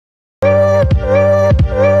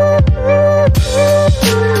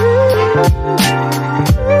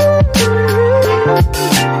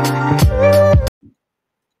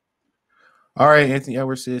All right, Anthony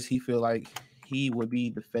Edwards says he feel like he would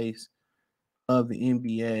be the face of the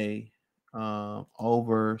NBA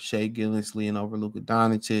over Shai Gilgeous-Alexander and over Luka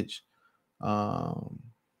Doncic. Um,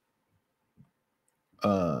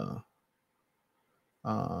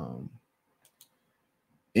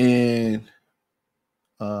 and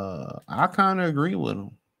I kind of agree with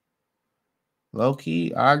him. Low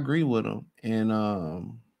key, I agree with him. And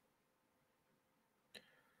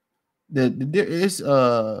it's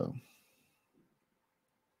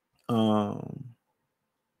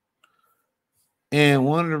and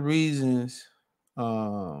one of the reasons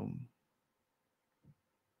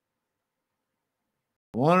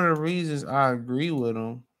I agree with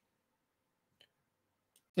him,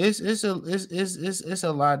 it's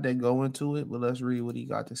a lot that go into it, but let's read what he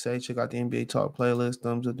got to say. Check out the NBA Talk playlist,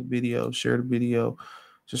 thumbs up the video, share the video,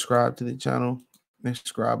 subscribe to the channel. The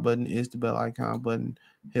subscribe button is the bell icon button.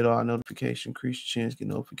 Hit all notifications, increase your chance, get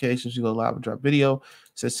notifications. You go live and drop video.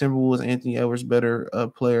 Says Timberwolves Anthony Edwards better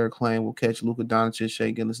player claim will catch Luka Doncic,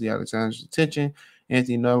 Shai Gilgeous-Alexander's attention.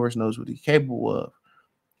 Anthony Edwards knows what he's capable of.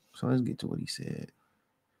 So let's get to what he said.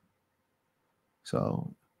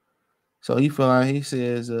 So he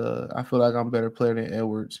says, I feel like I'm a better player than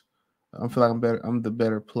Edwards. I feel like I'm the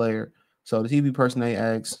better player. So the TV personality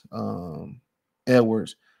asks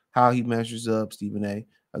Edwards how he measures up, Stephen A,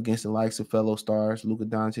 against the likes of fellow stars, Luka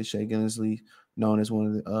Doncic, Shai Gilgeous-Alexander, known as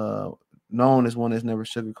one that's never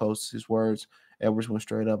sugarcoats his words. Edwards went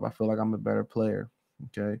straight up. I feel like I'm a better player.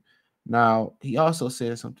 Okay. Now he also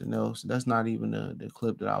said something else. That's not even the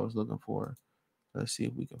clip that I was looking for. Let's see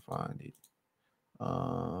if we can find it.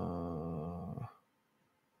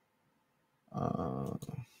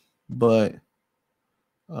 But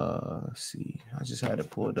let's see. I just had it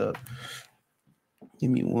pulled up. Give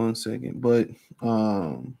me 1 second. But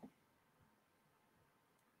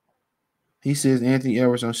he says Anthony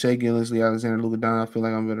Edwards on Shai Gilgeous-Alexander, Luka Doncic. I feel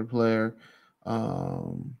like I'm a better player. I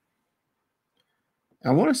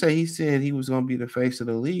want to say he said he was going to be the face of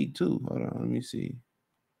the league too. Hold on, let me see.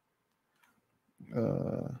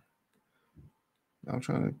 I'm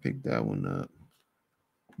trying to pick that one up.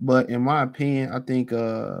 But in my opinion, I think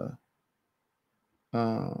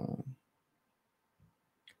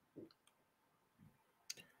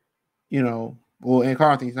well, and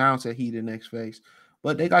Carl Towns said he the next face,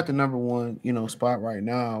 but they got the number one, spot right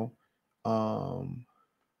now.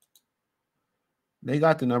 They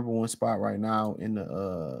got the number one spot right now in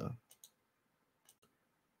the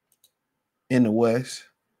West,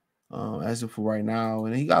 as of for right now,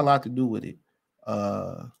 and he got a lot to do with it.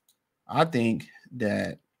 I think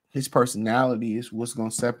that his personality is what's going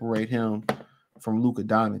to separate him from Luka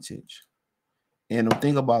Doncic. And the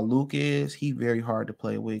thing about Luka is he's very hard to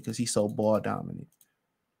play with because he's so ball dominant.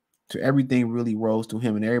 So everything really rolls to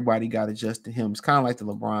him, and everybody got to adjust to him. It's kind of like the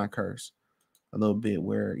LeBron curse a little bit,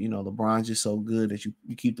 where LeBron's just so good that you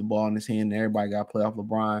keep the ball in his hand, and everybody got to play off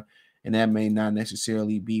LeBron, and that may not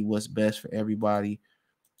necessarily be what's best for everybody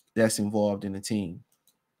that's involved in the team.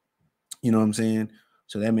 You know what I'm saying?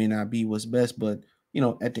 So that may not be what's best, but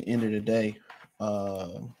at the end of the day,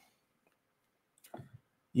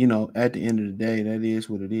 that is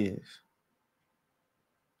what it is.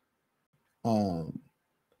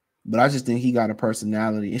 But I just think he got a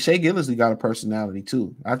personality, and Shai Gilgeous-Alexander got a personality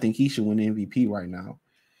too. I think he should win MVP right now.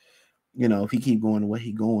 If he keep going the way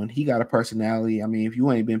he going, he got a personality. I mean, if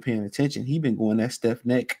you ain't been paying attention, he been going that Steph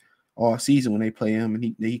neck all season when they play him,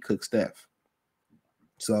 and he cooked Steph.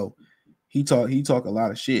 So he talk a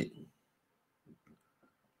lot of shit.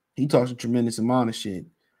 He talks a tremendous amount of shit,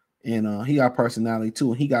 and he got personality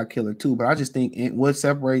too, and he got killer too. But I just think what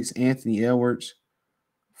separates Anthony Edwards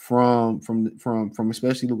from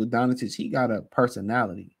especially Luka Doncic, he got a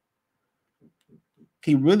personality.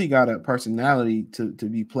 He really got a personality to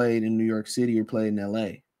be played in New York City or played in LA.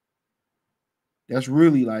 That's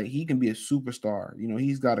really like he can be a superstar.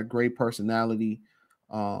 He's got a great personality.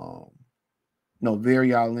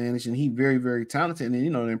 Very outlandish, and he very, very talented.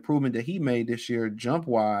 And the improvement that he made this year, jump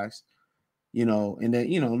wise, and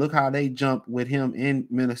then look how they jumped with him in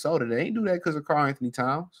Minnesota. They ain't do that because of Karl-Anthony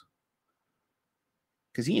Towns,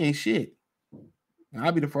 because he ain't shit. And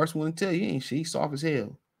I'll be the first one to tell you, he ain't shit. He's soft as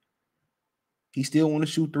hell. He still want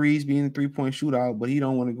to shoot threes, be in the 3-point shootout, but he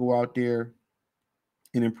don't want to go out there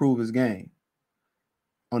and improve his game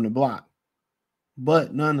on the block.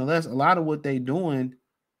 But nonetheless, a lot of what they doing,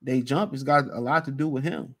 they jump has got a lot to do with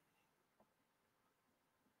him.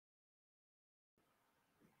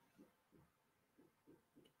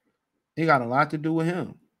 It got a lot to do with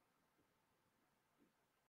him.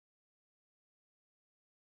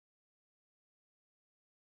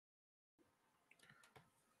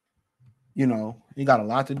 It got a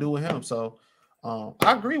lot to do with him. So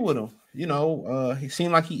I agree with him. He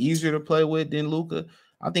seemed like he easier to play with than Luka.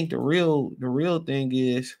 I think the real thing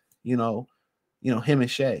is, him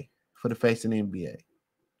and Shai for the face of the NBA.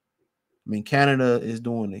 I mean, Canada is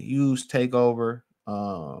doing a huge takeover.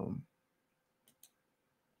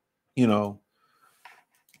 You know,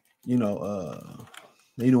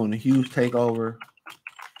 they doing a huge takeover.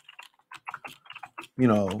 You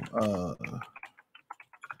know,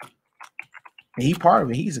 and he part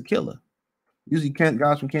of it. He's a killer. Usually,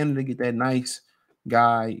 guys from Canada get that nice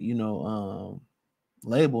guy,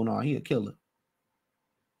 label. No, he a killer.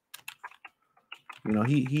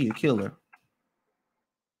 He a killer.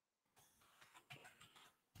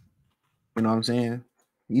 You know what I'm saying?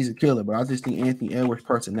 He's a killer. But I just think Anthony Edwards'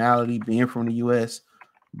 personality, being from the U.S.,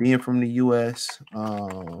 being from the U.S.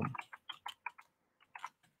 I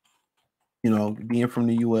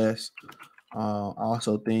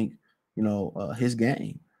also think, his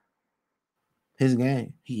game.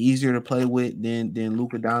 He easier to play with than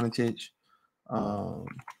Luka Doncic. Um,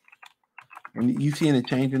 and you seeing the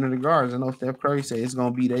changing of the guards. I know Steph Curry say it's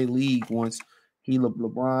gonna be their league once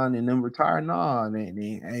LeBron and them retire. Nah, they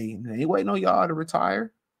ain't waiting on y'all to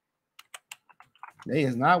retire. They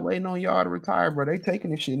is not waiting on y'all to retire, bro. They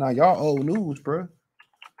taking this shit now. Y'all old news, bro.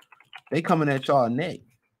 They coming at y'all neck.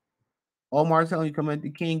 Omar telling you come at the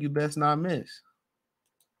king, you best not miss.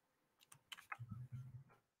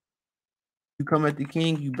 You come at the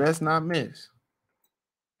king, you best not miss.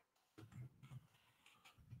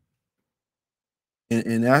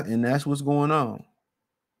 And that's what's going on.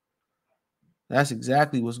 That's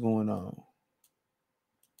exactly what's going on.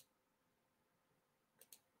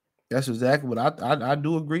 That's exactly what I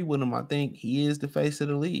do agree with him. I think he is the face of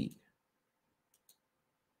the league.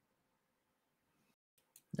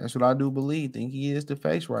 That's what I do believe. Think he is the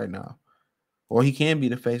face right now. Or he can be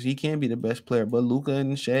the face. He can be the best player. But Luka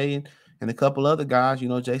and Shai and a couple other guys,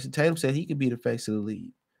 Jason Tatum said he could be the face of the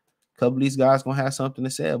league. A couple of these guys gonna have something to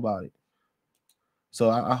say about it. So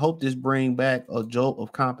I hope this bring back a jolt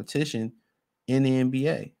of competition in the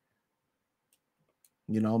NBA.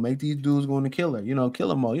 Make these dudes going to killer.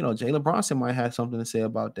 Killer mode. Jalen Bronson might have something to say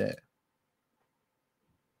about that.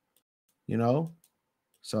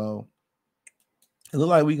 So it look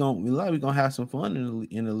like we gonna have some fun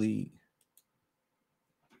in the league.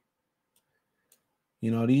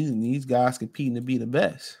 These guys competing to be the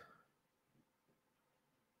best.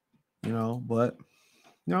 But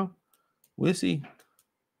we'll see.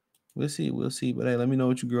 We'll see. But hey, let me know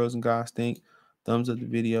what you girls and guys think. Thumbs up the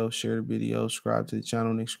video, share the video, subscribe to the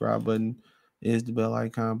channel. Next subscribe button is the bell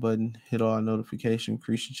icon button. Hit all notifications,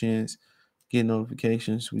 increase your chance, get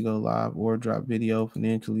notifications. We go live or drop video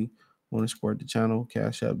financially. Want to support the channel?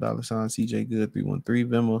 Cash App $ CJ Good 313,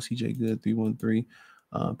 Venmo CJ Good 313.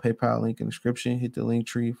 PayPal link in the description. Hit the link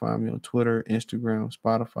tree. Find me on Twitter, Instagram,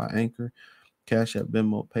 Spotify, Anchor, Cash App,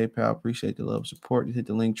 Venmo, PayPal. Appreciate the love, support. Hit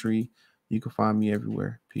the link tree. You can find me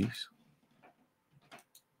everywhere. Peace.